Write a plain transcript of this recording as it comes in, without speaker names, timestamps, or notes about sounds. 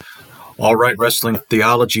All right, Wrestling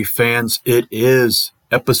Theology fans, it is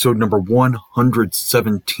episode number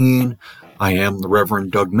 117. I am the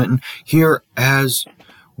Reverend Doug Minton here as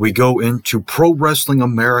we go into Pro Wrestling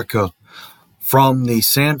America from the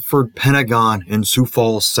Sanford Pentagon in Sioux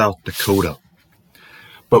Falls, South Dakota.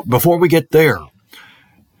 But before we get there,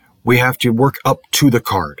 we have to work up to the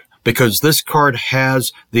card because this card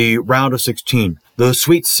has the round of 16, the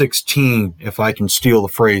Sweet 16, if I can steal the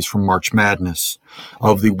phrase from March Madness,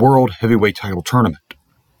 of the World Heavyweight Title Tournament.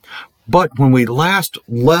 But when we last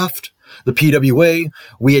left the PWA,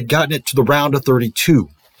 we had gotten it to the round of 32.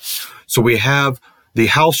 So we have the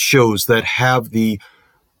house shows that have the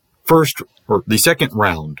first or the second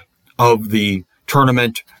round of the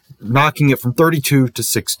tournament, knocking it from 32 to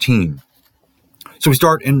 16. So we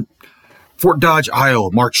start in Fort Dodge,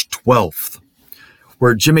 Iowa, March 12th,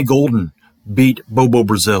 where Jimmy Golden beat Bobo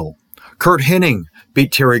Brazil. Curt Hennig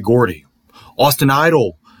beat Terry Gordy. Austin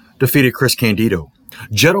Idol defeated Chris Candido.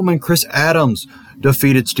 Gentleman Chris Adams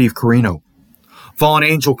defeated Steve Corino. Fallen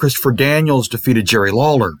Angel Christopher Daniels defeated Jerry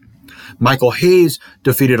Lawler. Michael Hayes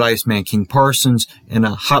defeated Iceman King Parsons in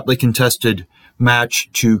a hotly contested match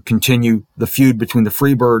to continue the feud between the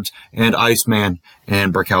Freebirds and Iceman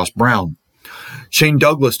and Brickhouse Brown. Shane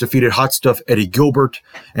Douglas defeated Hot Stuff Eddie Gilbert,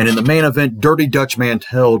 and in the main event, Dirty Dutch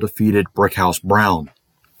Mantell defeated Brickhouse Brown.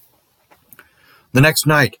 The next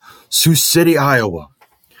night, Sioux City, Iowa.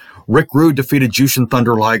 Rick Rude defeated Jushin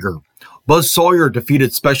Thunder Liger. Buzz Sawyer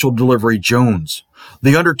defeated Special Delivery Jones.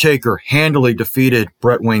 The Undertaker handily defeated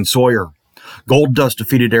Brett Wayne Sawyer. Goldust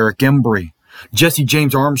defeated Eric Embry. Jesse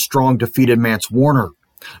James Armstrong defeated Mance Warner.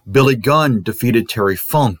 Billy Gunn defeated Terry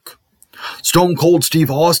Funk. Stone Cold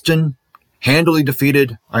Steve Austin handily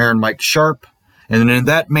defeated Iron Mike Sharp. And then in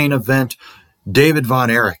that main event, David Von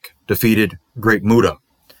Erich defeated Great Muta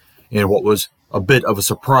in what was a bit of a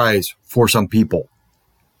surprise for some people.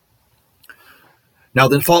 Now,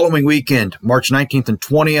 the following weekend, March 19th and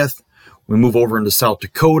 20th, we move over into South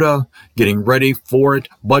Dakota, getting ready for it,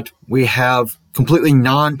 but we have completely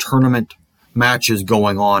non-tournament matches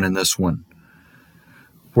going on in this one,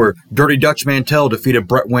 where Dirty Dutch Mantell defeated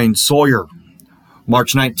Brett Wayne Sawyer,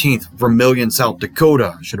 March 19th, Vermillion, South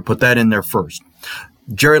Dakota. Should have put that in there first.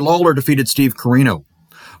 Jerry Lawler defeated Steve Corino.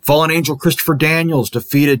 Fallen Angel Christopher Daniels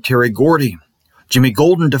defeated Terry Gordy. Jimmy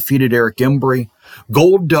Golden defeated Eric Embry.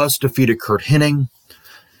 Goldust defeated Curt Hennig.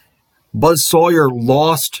 Buzz Sawyer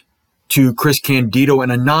lost to Chris Candido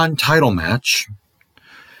in a non-title match.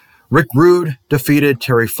 Rick Rude defeated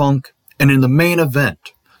Terry Funk. And in the main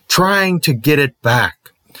event, trying to get it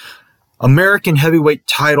back, American Heavyweight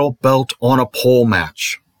title belt on a pole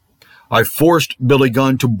match. I forced Billy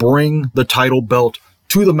Gunn to bring the title belt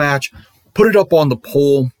to the match, put it up on the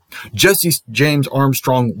pole. Jesse James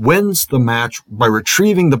Armstrong wins the match by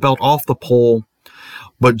retrieving the belt off the pole,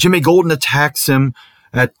 but Jimmy Golden attacks him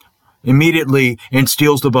immediately and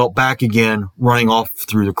steals the belt back again, running off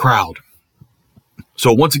through the crowd.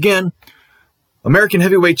 So once again, American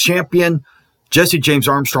Heavyweight Champion Jesse James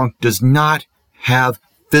Armstrong does not have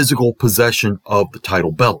physical possession of the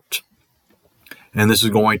title belt. And this is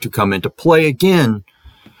going to come into play again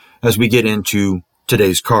as we get into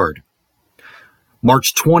today's card.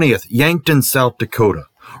 March 20th, Yankton, South Dakota.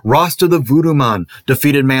 Rasta the Voodoo Man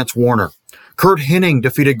defeated Mance Warner. Curt Hennig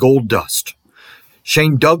defeated Goldust.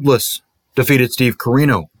 Shane Douglas defeated Steve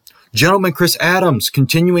Corino. Gentleman Chris Adams,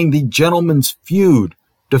 continuing the Gentleman's Feud,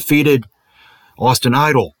 defeated Austin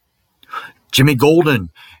Idol. Jimmy Golden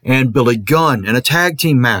and Billy Gunn in a tag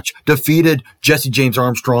team match defeated Jesse James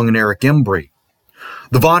Armstrong and Eric Embry.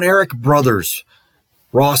 The Von Erich brothers,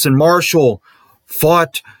 Ross and Marshall,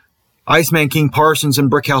 fought Iceman King Parsons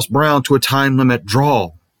and Brickhouse Brown to a time limit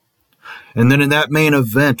draw. And then in that main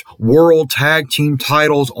event, World Tag Team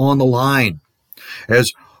titles on the line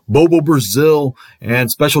as Bobo Brazil and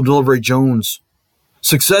Special Delivery Jones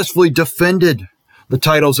successfully defended the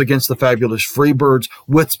titles against the Fabulous Freebirds,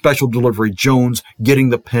 with Special Delivery Jones getting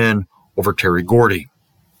the pin over Terry Gordy.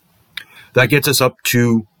 That gets us up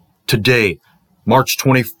to today, March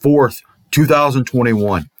 24th,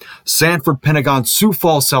 2021. Sanford Pentagon, Sioux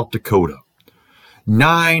Falls, South Dakota.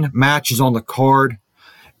 9 matches on the card,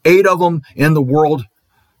 8 of them in the World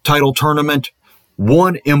Title Tournament,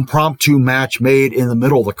 1 impromptu match made in the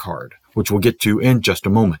middle of the card, which we'll get to in just a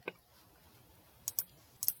moment.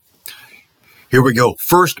 Here we go.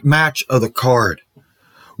 First match of the card.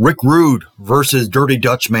 Rick Rude versus Dirty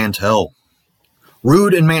Dutch Mantell.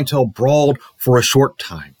 Rude and Mantell brawled for a short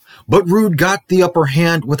time, but Rude got the upper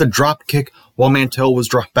hand with a drop kick while Mantell was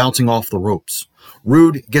bouncing off the ropes.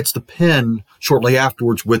 Rude gets the pin shortly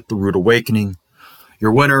afterwards with the Rude Awakening.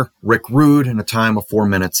 Your winner, Rick Rude, in a time of 4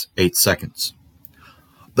 minutes, 8 seconds.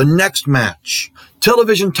 the next match,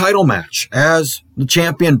 television title match, as the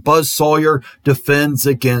champion Buzz Sawyer defends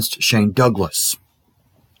against Shane Douglas.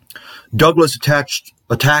 Douglas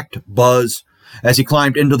attacked Buzz as he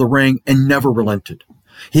climbed into the ring and never relented.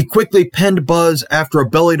 He quickly pinned Buzz after a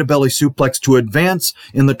belly-to-belly suplex to advance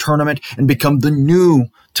in the tournament and become the new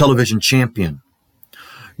television champion.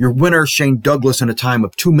 Your winner, Shane Douglas, in a time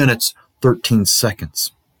of 2 minutes, 13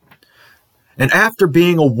 seconds. And after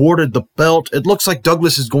being awarded the belt, it looks like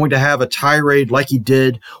Douglas is going to have a tirade like he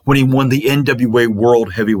did when he won the NWA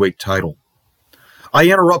World Heavyweight title. I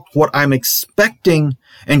interrupt what I'm expecting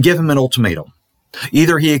and give him an ultimatum.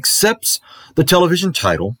 Either he accepts the television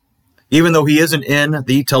title, even though he isn't in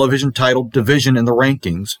the television title division in the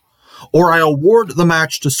rankings, or I award the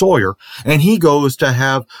match to Sawyer and he goes to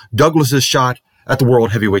have Douglas's shot at the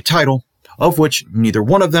World Heavyweight title, of which neither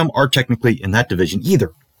one of them are technically in that division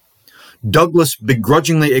either. Douglas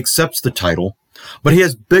begrudgingly accepts the title, but he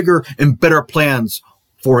has bigger and better plans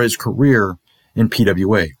for his career in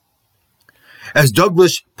PWA. As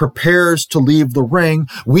Douglas prepares to leave the ring,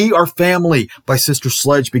 We Are Family by Sister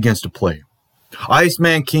Sledge begins to play.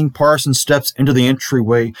 Iceman King Parsons steps into the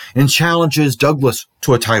entryway and challenges Douglas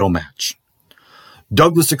to a title match.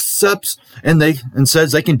 Douglas accepts and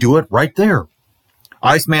says they can do it right there.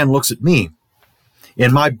 Iceman looks at me.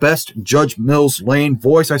 In my best Judge Mills Lane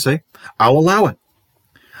voice, I say, I'll allow it.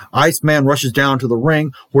 Iceman rushes down to the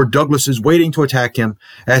ring where Douglas is waiting to attack him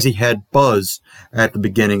as he had Buzz at the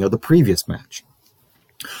beginning of the previous match.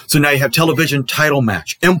 So now you have television title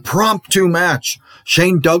match, impromptu match.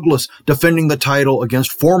 Shane Douglas defending the title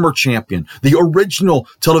against former champion, the original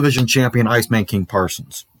television champion, Iceman King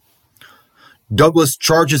Parsons. Douglas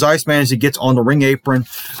charges Iceman as he gets on the ring apron,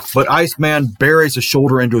 but Iceman buries a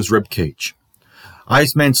shoulder into his ribcage.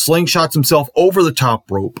 Iceman slingshots himself over the top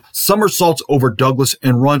rope, somersaults over Douglas,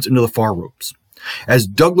 and runs into the far ropes. As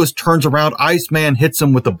Douglas turns around, Iceman hits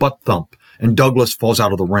him with a butt thump, and Douglas falls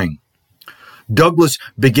out of the ring. Douglas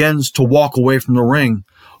begins to walk away from the ring,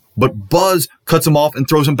 but Buzz cuts him off and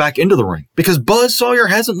throws him back into the ring, because Buzz Sawyer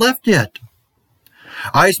hasn't left yet.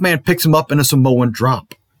 Iceman picks him up in a Samoan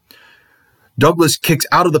drop. Douglas kicks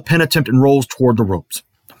out of the pin attempt and rolls toward the ropes.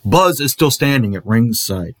 Buzz is still standing at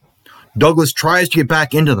ringside. Douglas tries to get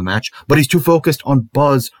back into the match, but he's too focused on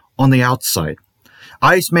Buzz on the outside.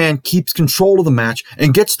 Iceman keeps control of the match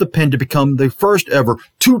and gets the pin to become the first ever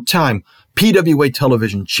two-time PWA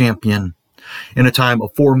television champion in a time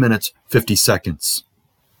of 4 minutes, 50 seconds.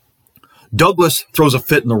 Douglas throws a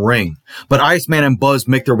fit in the ring, but Iceman and Buzz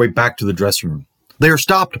make their way back to the dressing room. They are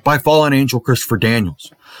stopped by Fallen Angel Christopher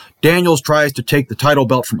Daniels. Daniels tries to take the title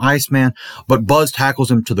belt from Iceman, but Buzz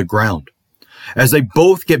tackles him to the ground. As they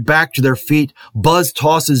both get back to their feet, Buzz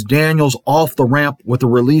tosses Daniels off the ramp with a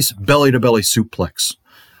release belly-to-belly suplex.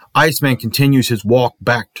 Iceman continues his walk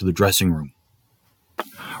back to the dressing room.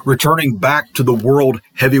 Returning back to the World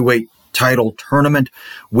Heavyweight title tournament,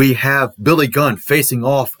 we have Billy Gunn facing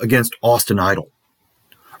off against Austin Idol.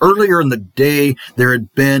 Earlier in the day, there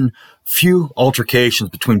had been few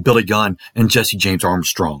altercations between Billy Gunn and Jesse James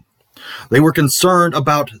Armstrong. They were concerned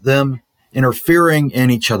about them interfering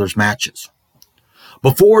in each other's matches.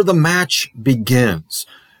 Before the match begins,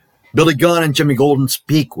 Billy Gunn and Jimmy Golden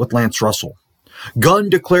speak with Lance Russell. Gunn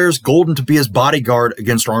declares Golden to be his bodyguard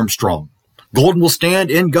against Armstrong. Golden will stand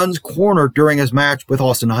in Gunn's corner during his match with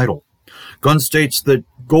Austin Idol. Gunn states that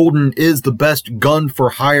Golden is the best gun for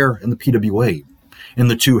hire in the PWA, and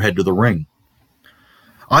the two head to the ring.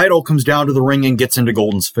 Idol comes down to the ring and gets into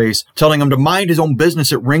Golden's face, telling him to mind his own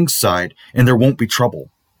business at ringside and there won't be trouble.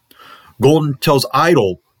 Golden tells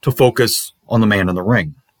Idol to focus on the man in the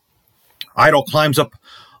ring. Idol climbs up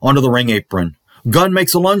onto the ring apron. Gunn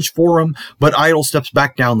makes a lunge for him, but Idol steps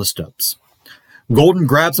back down the steps. Golden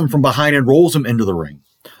grabs him from behind and rolls him into the ring.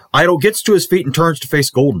 Idol gets to his feet and turns to face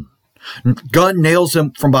Golden. Gunn nails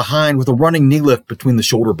him from behind with a running knee lift between the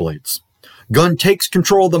shoulder blades. Gunn takes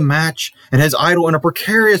control of the match and has Idol in a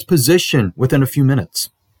precarious position within a few minutes.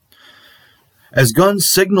 As Gunn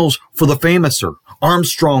signals for the Famouser,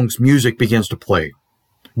 Armstrong's music begins to play.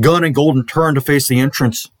 Gunn and Golden turn to face the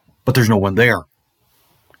entrance, but there's no one there.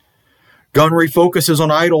 Gunn refocuses on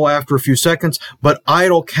Idol after a few seconds, but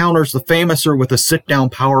Idol counters the Famouser with a sit-down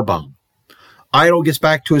powerbomb. Idol gets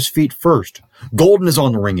back to his feet first. Golden is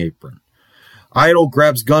on the ring apron. Idol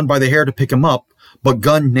grabs Gunn by the hair to pick him up, but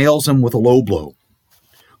Gunn nails him with a low blow.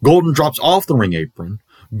 Golden drops off the ring apron.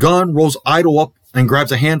 Gunn rolls Idol up and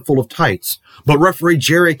grabs a handful of tights, but referee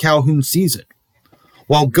Jerry Calhoun sees it.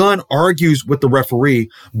 While Gunn argues with the referee,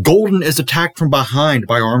 Golden is attacked from behind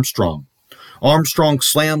by Armstrong. Armstrong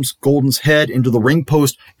slams Golden's head into the ring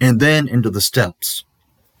post and then into the steps.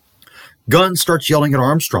 Gunn starts yelling at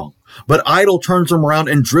Armstrong, but Idol turns him around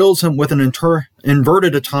and drills him with an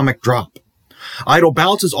inverted atomic drop. Idol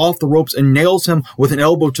bounces off the ropes and nails him with an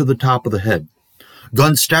elbow to the top of the head.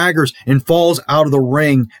 Gunn staggers and falls out of the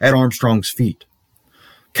ring at Armstrong's feet.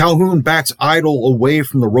 Calhoun backs Idol away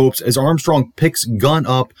from the ropes as Armstrong picks Gunn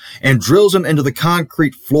up and drills him into the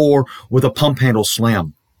concrete floor with a pump handle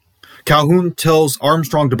slam. Calhoun tells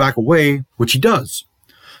Armstrong to back away, which he does.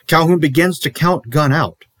 Calhoun begins to count Gunn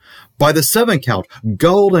out. By the 7 count,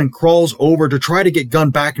 Golden crawls over to try to get Gunn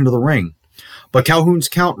back into the ring. But Calhoun's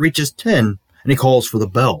count reaches 10, and he calls for the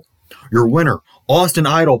bell. Your winner, Austin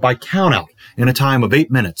Idol, by countout in a time of 8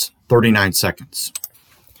 minutes, 39 seconds.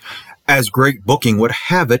 As great booking would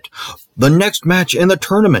have it, the next match in the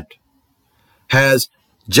tournament has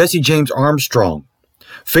Jesse James Armstrong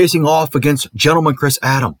facing off against Gentleman Chris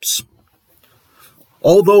Adams.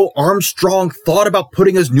 Although Armstrong thought about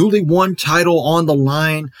putting his newly won title on the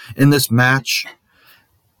line in this match,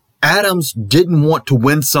 Adams didn't want to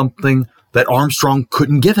win something that Armstrong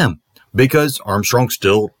couldn't give him because Armstrong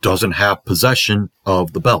still doesn't have possession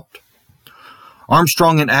of the belt.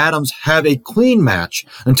 Armstrong and Adams have a clean match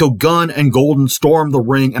until Gunn and Golden storm the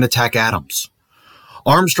ring and attack Adams.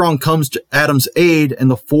 Armstrong comes to Adams' aid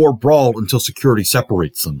and the 4 brawl until security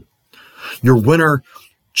separates them. Your winner,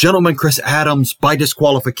 Gentleman Chris Adams, by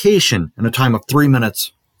disqualification in a time of 3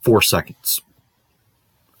 minutes, 4 seconds.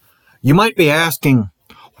 You might be asking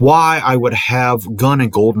why I would have Gunn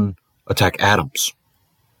and Golden attack Adams,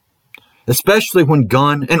 especially when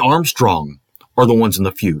Gunn and Armstrong are the ones in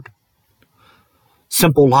the feud.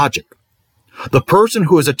 Simple logic. The person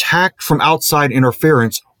who is attacked from outside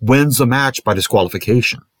interference wins the match by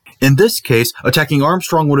disqualification. In this case, attacking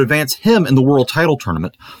Armstrong would advance him in the world title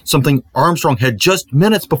tournament, something Armstrong had just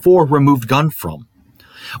minutes before removed Gunn from.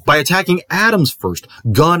 By attacking Adams first,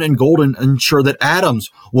 Gunn and Golden ensure that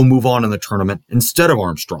Adams will move on in the tournament instead of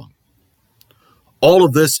Armstrong. All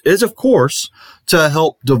of this is, of course, to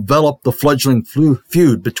help develop the fledgling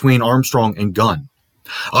feud between Armstrong and Gunn.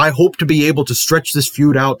 I hope to be able to stretch this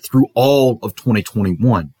feud out through all of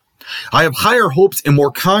 2021. I have higher hopes and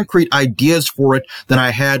more concrete ideas for it than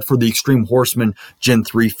I had for the Extreme Horsemen Gen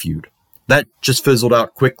 3 feud. That just fizzled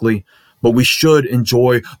out quickly, but we should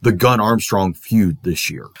enjoy the Gunn-Armstrong feud this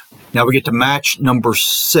year. Now we get to match number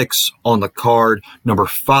 6 on the card, number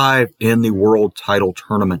 5 in the World Title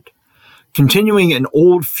Tournament. Continuing an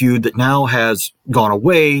old feud that now has gone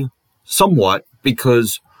away somewhat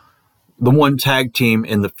because the one tag team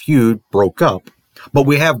in the feud broke up, but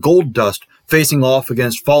we have Goldust facing off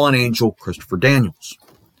against Fallen Angel Christopher Daniels.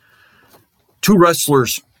 2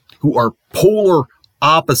 wrestlers who are polar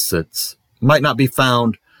opposites might not be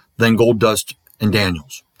found than Goldust and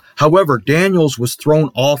Daniels. However, Daniels was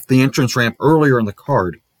thrown off the entrance ramp earlier in the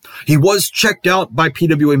card. He was checked out by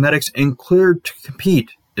PWA medics and cleared to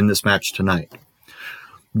compete in this match tonight.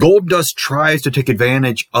 Goldust tries to take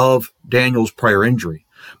advantage of Daniels' prior injury,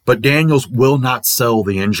 but Daniels will not sell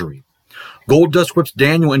the injury. Goldust whips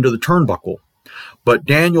Daniel into the turnbuckle, but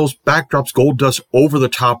Daniels backdrops Goldust over the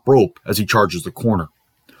top rope as he charges the corner.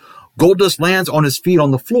 Goldust lands on his feet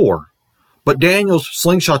on the floor, but Daniels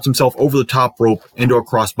slingshots himself over the top rope into a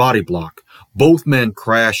crossbody block. Both men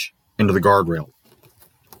crash into the guardrail.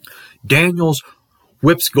 Daniels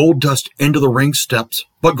whips Goldust into the ring steps,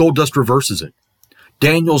 but Goldust reverses it.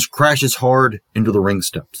 Daniels crashes hard into the ring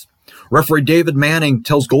steps. Referee David Manning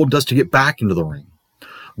tells Goldust to get back into the ring.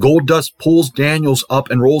 Goldust pulls Daniels up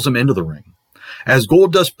and rolls him into the ring. As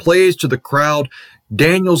Goldust plays to the crowd,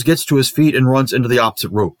 Daniels gets to his feet and runs into the opposite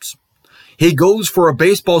ropes. He goes for a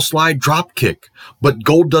baseball slide drop kick, but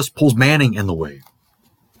Goldust pulls Manning in the way.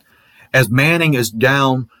 As Manning is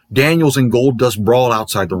down, Daniels and Goldust brawl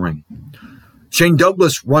outside the ring. Shane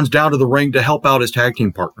Douglas runs down to the ring to help out his tag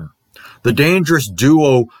team partner. The Dangerous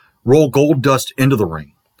Duo roll Goldust into the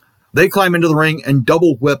ring. They climb into the ring and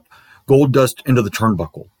double whip Goldust into the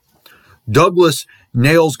turnbuckle. Douglas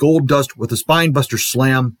nails Goldust with a spinebuster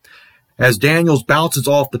slam as Daniels bounces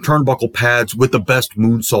off the turnbuckle pads with the best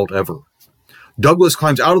moonsault ever. Douglas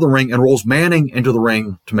climbs out of the ring and rolls Manning into the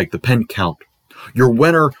ring to make the pin count. Your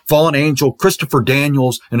winner, Fallen Angel Christopher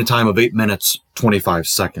Daniels, in a time of 8 minutes, 25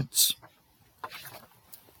 seconds.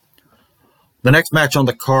 The next match on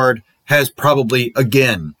the card has probably,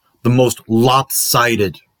 again, the most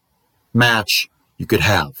lopsided match you could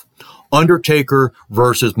have. Undertaker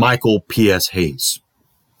versus Michael P.S. Hayes.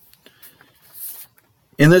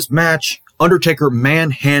 In this match, Undertaker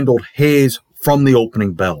manhandled Hayes from the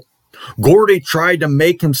opening bell. Gordy tried to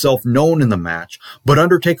make himself known in the match, but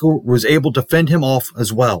Undertaker was able to fend him off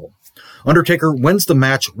as well. Undertaker wins the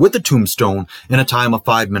match with the tombstone in a time of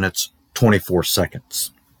 5 minutes, 24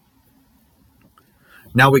 seconds.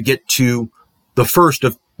 Now we get to the first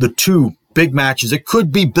of the two big matches. It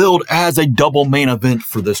could be billed as a double main event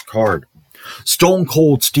for this card. Stone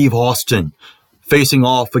Cold Steve Austin facing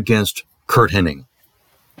off against Curt Hennig.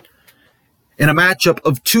 In a matchup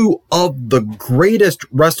of two of the greatest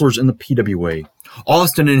wrestlers in the PWA,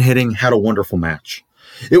 Austin and Hennig had a wonderful match.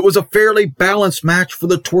 It was a fairly balanced match for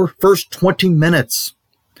the first 20 minutes.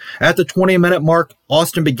 At the 20-minute mark,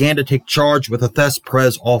 Austin began to take charge with a Thesz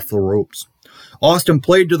Press off the ropes. Austin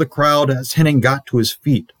played to the crowd as Hennig got to his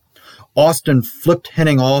feet. Austin flipped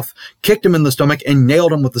Hennig off, kicked him in the stomach, and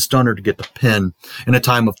nailed him with the stunner to get the pin in a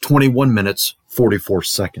time of 21 minutes, 44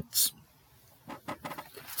 seconds.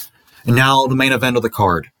 And now the main event of the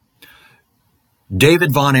card.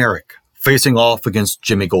 David Von Erich facing off against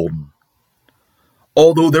Jimmy Golden.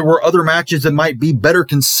 Although there were other matches that might be better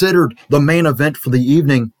considered the main event for the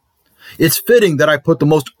evening, it's fitting that I put the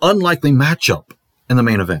most unlikely matchup in the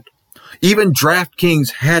main event. Even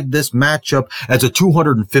DraftKings had this matchup as a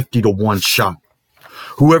 250-1 shot.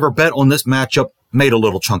 Whoever bet on this matchup made a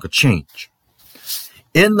little chunk of change.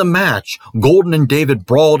 In the match, Golden and David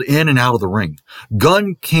brawled in and out of the ring.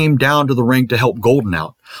 Gunn came down to the ring to help Golden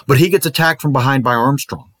out, but he gets attacked from behind by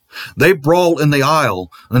Armstrong. They brawl in the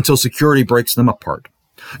aisle until security breaks them apart.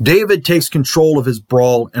 David takes control of his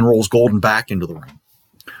brawl and rolls Golden back into the ring.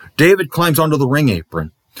 David climbs onto the ring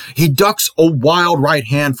apron. He ducks a wild right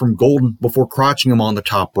hand from Golden before crotching him on the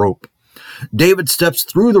top rope. David steps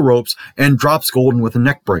through the ropes and drops Golden with a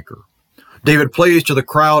neck breaker. David plays to the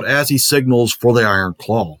crowd as he signals for the Iron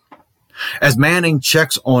Claw. As Manning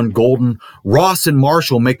checks on Golden, Ross and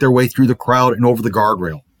Marshall make their way through the crowd and over the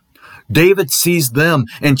guardrail. David sees them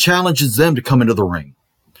and challenges them to come into the ring.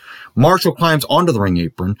 Marshall climbs onto the ring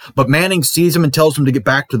apron, but Manning sees him and tells him to get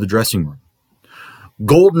back to the dressing room.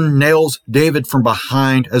 Golden nails David from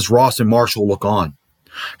behind as Ross and Marshall look on.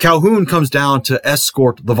 Calhoun comes down to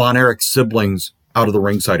escort the Von Erich siblings out of the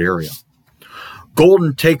ringside area.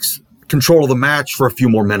 Golden takes control of the match for a few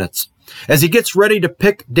more minutes. As he gets ready to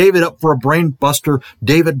pick David up for a brain buster,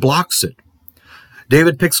 David blocks it.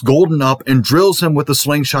 David picks Golden up and drills him with a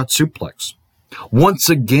slingshot suplex. Once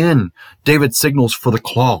again, David signals for the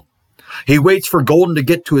claw. He waits for Golden to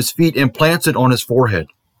get to his feet and plants it on his forehead.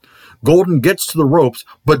 Golden gets to the ropes,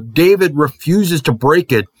 but David refuses to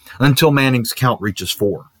break it until Manning's count reaches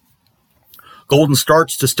 4. Golden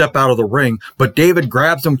starts to step out of the ring, but David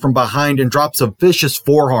grabs him from behind and drops a vicious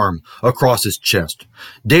forearm across his chest.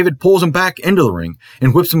 David pulls him back into the ring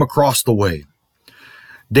and whips him across the way.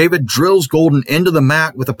 David drills Golden into the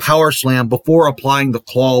mat with a power slam before applying the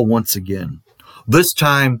claw once again. This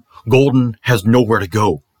time, Golden has nowhere to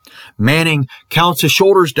go. Manning counts his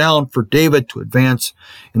shoulders down for David to advance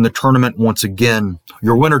in the tournament once again.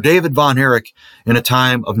 Your winner, David Von Erich, in a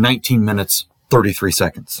time of 19 minutes, 33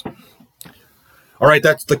 seconds. All right,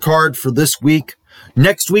 that's the card for this week.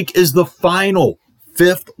 Next week is the final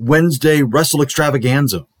 5th Wednesday Wrestle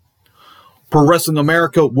Extravaganza. Pro Wrestling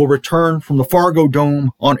America will return from the Fargo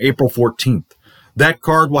Dome on April 14th. That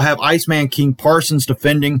card will have Iceman King Parsons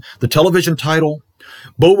defending the television title,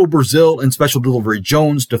 Bobo Brazil and Special Delivery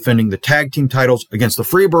Jones defending the tag team titles against the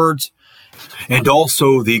Freebirds, and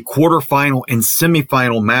also the quarterfinal and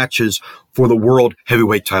semifinal matches for the World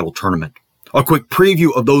Heavyweight Title Tournament. A quick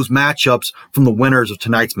preview of those matchups from the winners of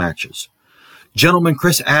tonight's matches. Gentleman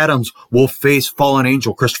Chris Adams will face Fallen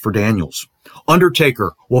Angel Christopher Daniels.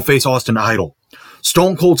 Undertaker will face Austin Idol.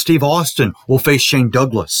 Stone Cold Steve Austin will face Shane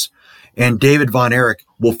Douglas. And David Von Erich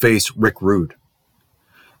will face Rick Rude.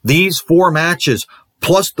 These 4 matches,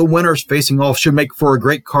 plus the winners facing off, should make for a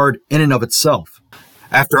great card in and of itself.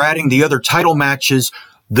 After adding the other title matches,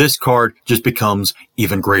 this card just becomes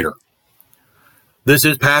even greater. This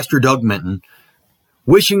is Pastor Doug Minton,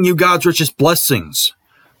 wishing you God's richest blessings.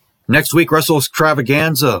 Next week, Wrestle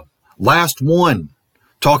Extravaganza, last one,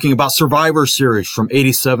 talking about Survivor Series from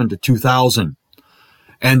 87 to 2000.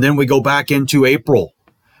 And then we go back into April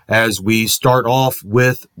as we start off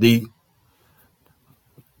with the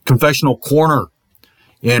Confessional Corner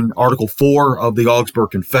in Article 4 of the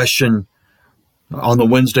Augsburg Confession on the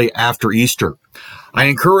Wednesday after Easter. I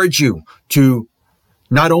encourage you to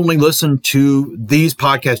not only listen to these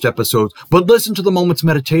podcast episodes, but listen to the Moments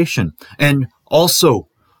Meditation. And also,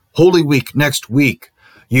 Holy Week next week,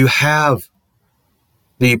 you have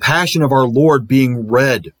the Passion of our Lord being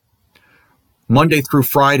read Monday through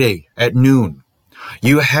Friday at noon.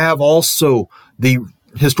 You have also the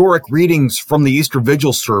historic readings from the Easter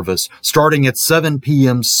Vigil service starting at 7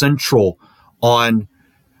 p.m. Central on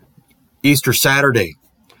Easter Saturday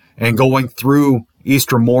and going through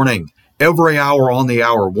Easter morning. Every hour on the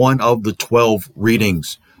hour, one of the 12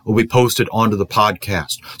 readings will be posted onto the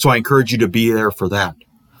podcast. So I encourage you to be there for that.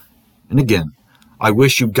 And again, I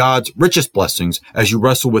wish you God's richest blessings as you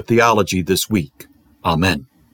wrestle with theology this week. Amen.